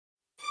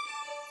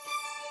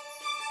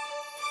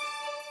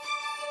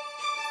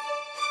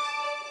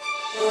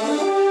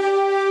Hello,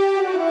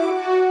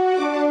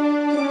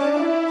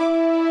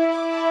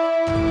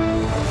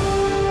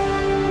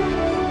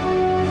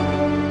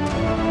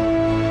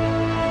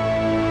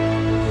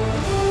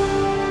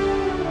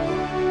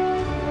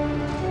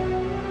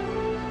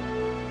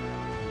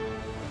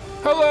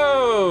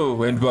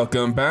 and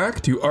welcome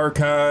back to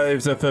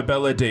Archives of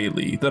Fabella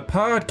Daily, the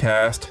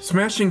podcast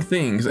smashing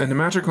things in a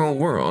magical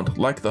world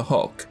like the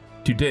Hulk.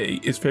 Today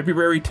is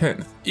February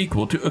 10th,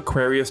 equal to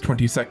Aquarius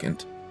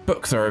 22nd.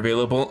 Books are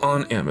available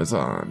on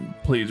Amazon.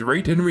 Please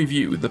rate and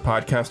review the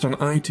podcast on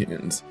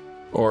iTunes,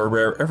 or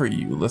wherever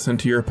you listen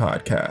to your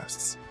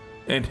podcasts.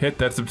 And hit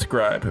that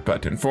subscribe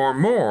button for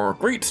more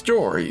great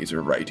stories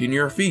right in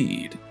your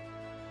feed.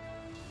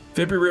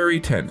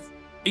 February 10th,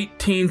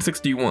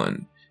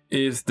 1861.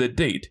 Is the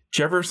date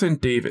Jefferson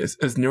Davis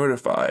is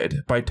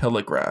notified by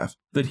telegraph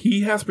that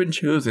he has been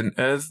chosen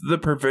as the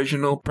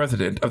provisional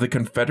president of the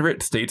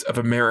Confederate States of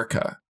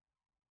America.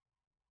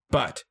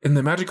 But in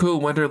the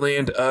magical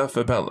wonderland of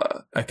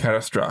Fabella, a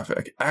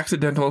catastrophic,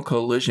 accidental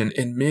collision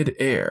in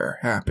mid-air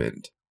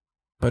happened.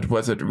 But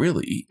was it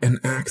really an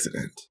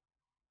accident?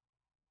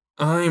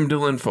 I'm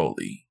Dylan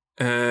Foley,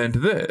 and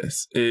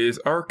this is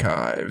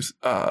Archives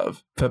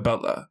of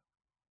Fabella.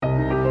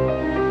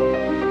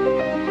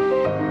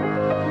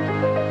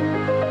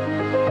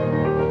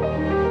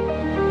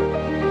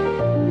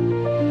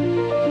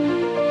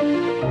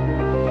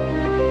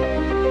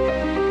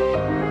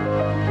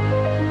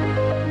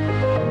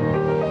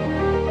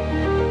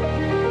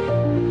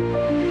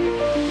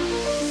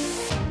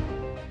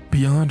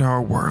 Beyond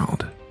our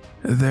world,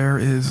 there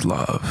is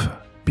love.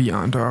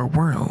 Beyond our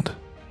world,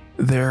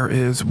 there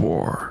is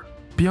war.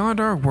 Beyond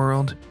our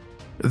world,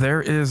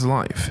 there is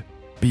life.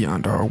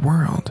 Beyond our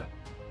world,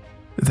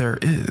 there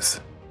is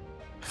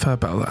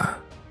Fabella.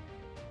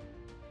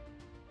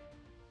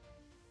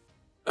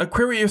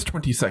 Aquarius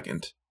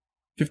 22nd,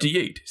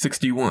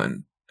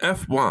 5861,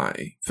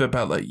 FY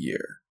Fabella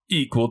year,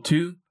 equal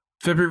to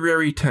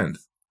February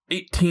 10th,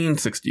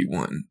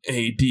 1861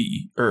 AD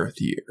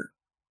Earth year.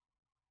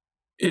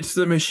 It's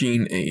the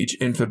Machine Age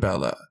in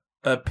Fabella,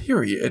 a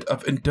period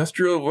of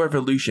industrial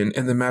revolution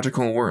in the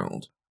magical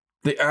world.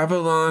 The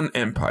Avalon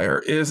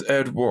Empire is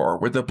at war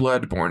with the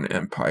Bloodborne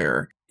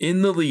Empire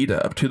in the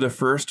lead-up to the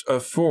first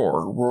of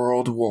 4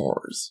 world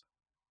wars.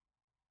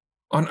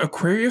 On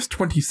Aquarius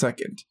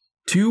 22nd,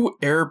 2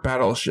 air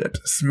battleships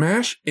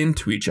smash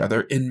into each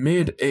other in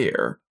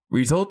mid-air,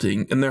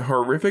 resulting in the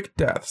horrific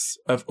deaths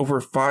of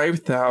over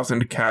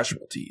 5,000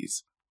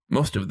 casualties.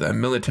 Most of them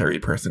military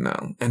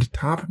personnel and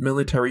top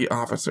military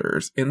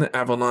officers in the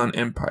Avalon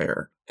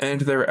Empire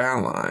and their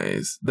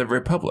allies, the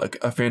Republic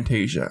of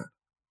Fantasia.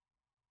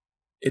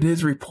 It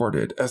is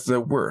reported as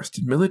the worst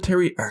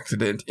military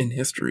accident in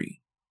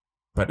history,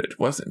 but it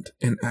wasn't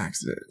an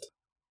accident.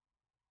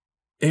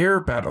 Air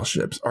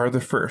battleships are the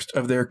first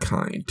of their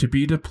kind to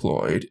be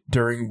deployed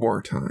during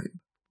wartime.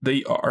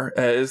 They are,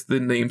 as the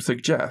name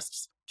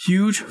suggests,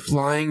 huge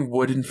flying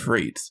wooden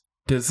freights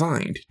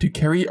designed to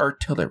carry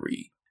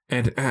artillery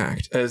and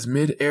act as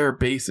mid-air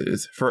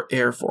bases for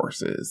air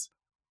forces.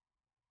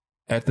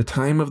 At the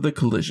time of the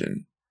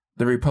collision,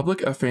 the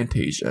Republic of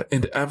Fantasia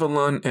and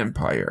Avalon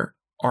Empire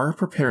are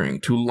preparing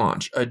to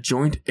launch a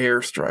joint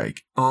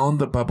airstrike on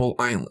the Bubble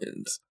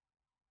Islands,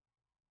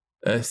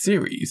 a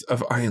series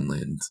of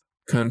islands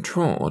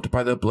controlled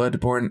by the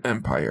Bloodborne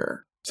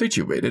Empire,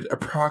 situated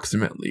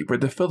approximately where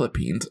the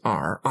Philippines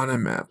are on a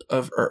map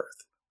of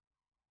Earth.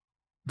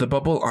 The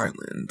Bubble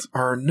Islands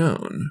are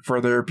known for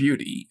their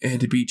beauty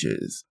and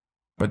beaches,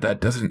 but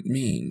that doesn't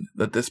mean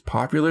that this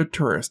popular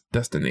tourist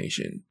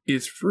destination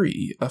is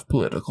free of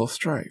political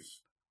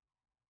strife.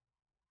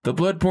 The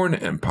Bloodborne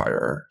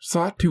Empire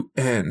sought to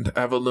end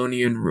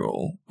Avalonian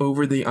rule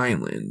over the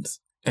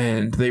islands,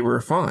 and they were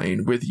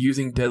fine with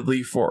using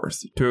deadly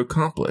force to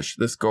accomplish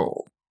this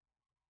goal.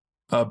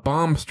 A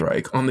bomb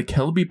strike on the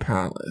Kelby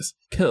Palace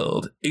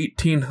killed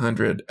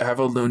 1,800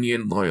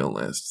 Avalonian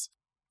loyalists,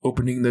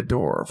 opening the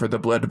door for the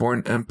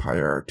Bloodborne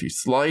Empire to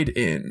slide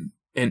in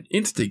and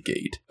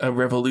instigate a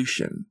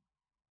revolution.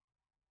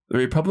 The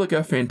Republic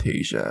of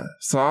Fantasia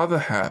saw the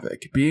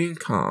havoc being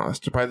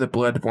caused by the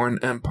Bloodborne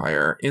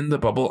Empire in the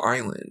Bubble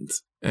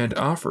Islands and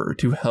offered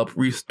to help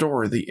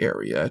restore the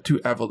area to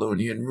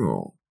Avalonian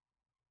rule.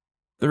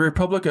 The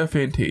Republic of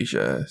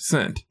Fantasia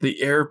sent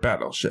the air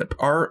battleship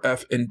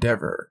RF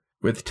Endeavor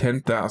with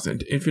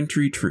 10,000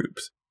 infantry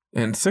troops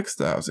and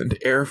 6,000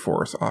 Air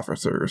Force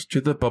officers to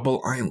the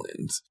Bubble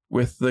Islands,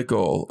 with the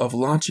goal of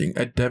launching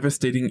a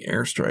devastating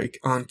airstrike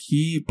on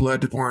key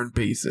Bloodborne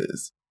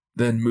bases,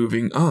 then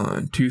moving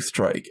on to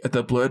strike at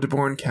the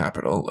Bloodborne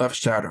capital of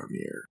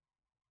Shadowmere.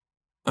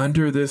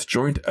 Under this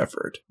joint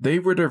effort, they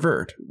would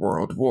avert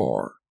World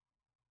War.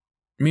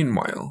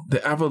 Meanwhile, the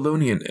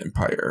Avalonian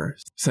Empire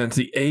sent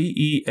the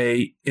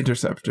AEA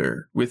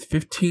Interceptor with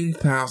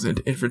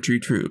 15,000 infantry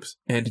troops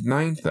and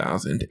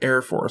 9,000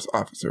 Air Force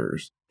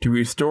officers to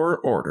restore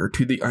order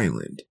to the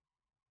island.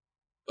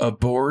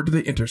 Aboard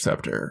the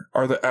Interceptor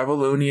are the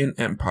Avalonian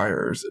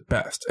Empire's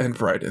best and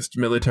brightest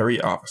military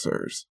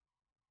officers.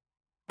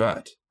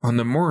 But on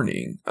the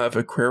morning of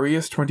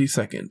Aquarius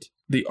 22nd,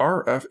 the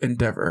RF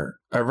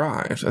Endeavour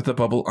arrives at the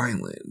Bubble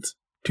Islands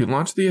to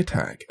launch the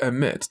attack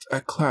amidst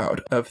a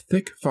cloud of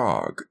thick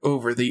fog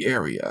over the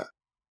area.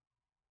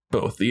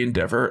 Both the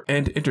Endeavour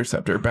and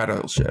Interceptor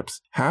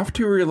battleships have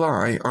to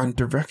rely on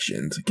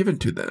directions given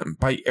to them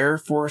by Air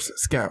Force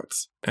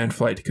scouts and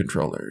flight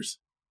controllers.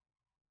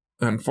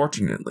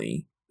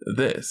 Unfortunately,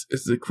 this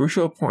is the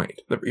crucial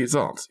point that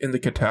results in the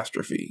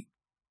catastrophe.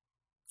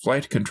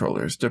 Flight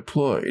controllers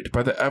deployed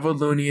by the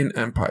Avalonian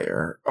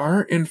Empire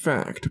are in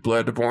fact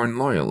Bloodborne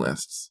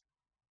loyalists.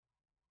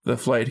 The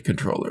flight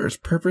controllers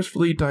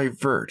purposefully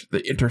divert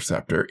the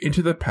Interceptor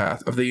into the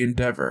path of the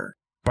Endeavour.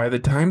 By the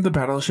time the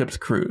battleship's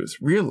crews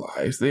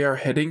realize they are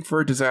heading for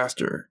a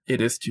disaster,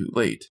 it is too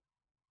late.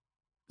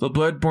 The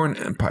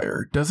Bloodborne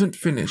Empire doesn't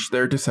finish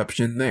their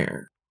deception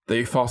there.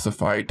 They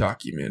falsify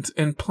documents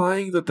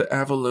implying that the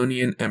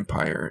Avalonian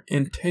Empire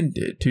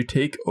intended to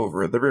take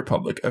over the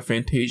Republic of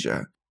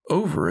Fantasia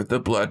over the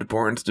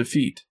Bloodborne's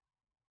defeat.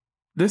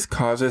 This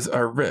causes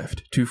a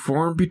rift to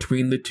form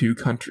between the two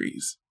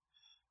countries.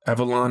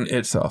 Avalon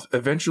itself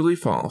eventually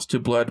falls to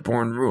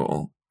Bloodborne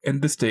rule,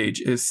 and the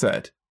stage is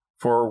set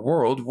for a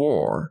world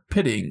war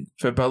pitting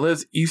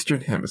Fabella's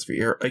Eastern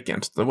Hemisphere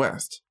against the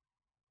West.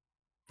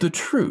 The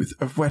truth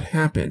of what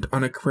happened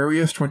on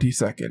Aquarius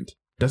 22nd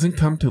doesn't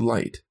come to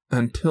light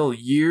until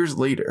years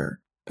later,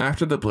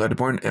 after the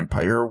Bloodborne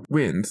Empire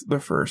wins the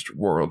First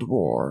World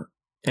War,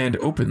 and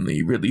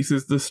openly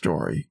releases the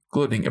story,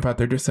 gloating about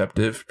their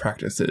deceptive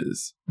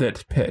practices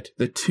that pit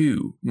the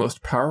two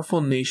most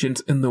powerful nations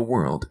in the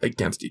world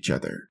against each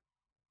other.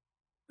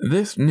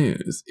 This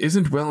news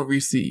isn't well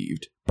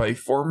received by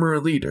former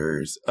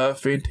leaders of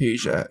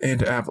Fantasia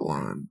and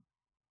Avalon.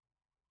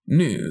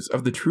 News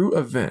of the true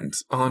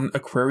events on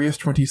Aquarius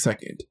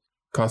 22nd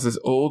causes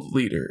old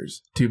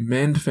leaders to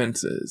mend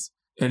fences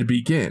and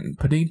begin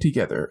putting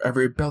together a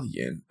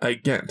rebellion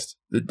against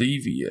the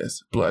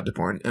devious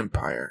Bloodborne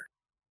Empire.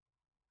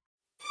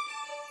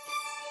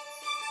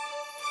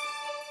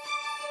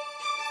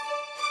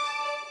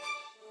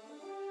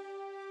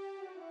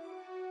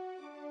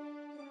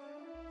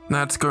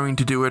 That's going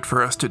to do it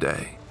for us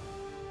today.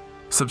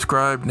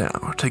 Subscribe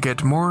now to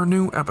get more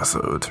new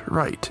episodes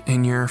right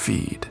in your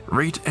feed.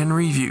 Rate and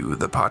review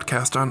the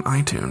podcast on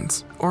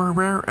iTunes or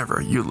wherever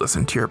you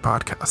listen to your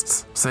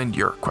podcasts. Send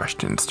your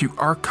questions to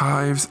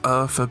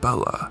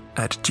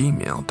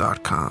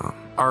archivesoffabella@gmail.com.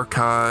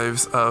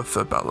 Archives of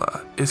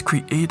Fabella is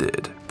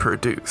created,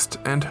 produced,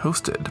 and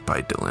hosted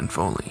by Dylan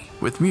Foley,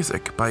 with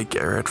music by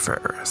Garrett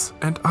Ferris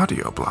and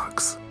audio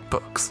blocks.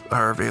 Books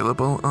are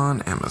available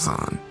on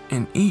Amazon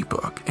in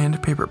ebook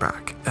and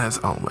paperback. As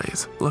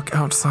always, look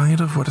outside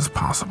of what is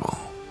possible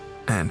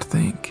and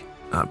think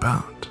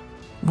about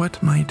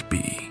what might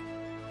be.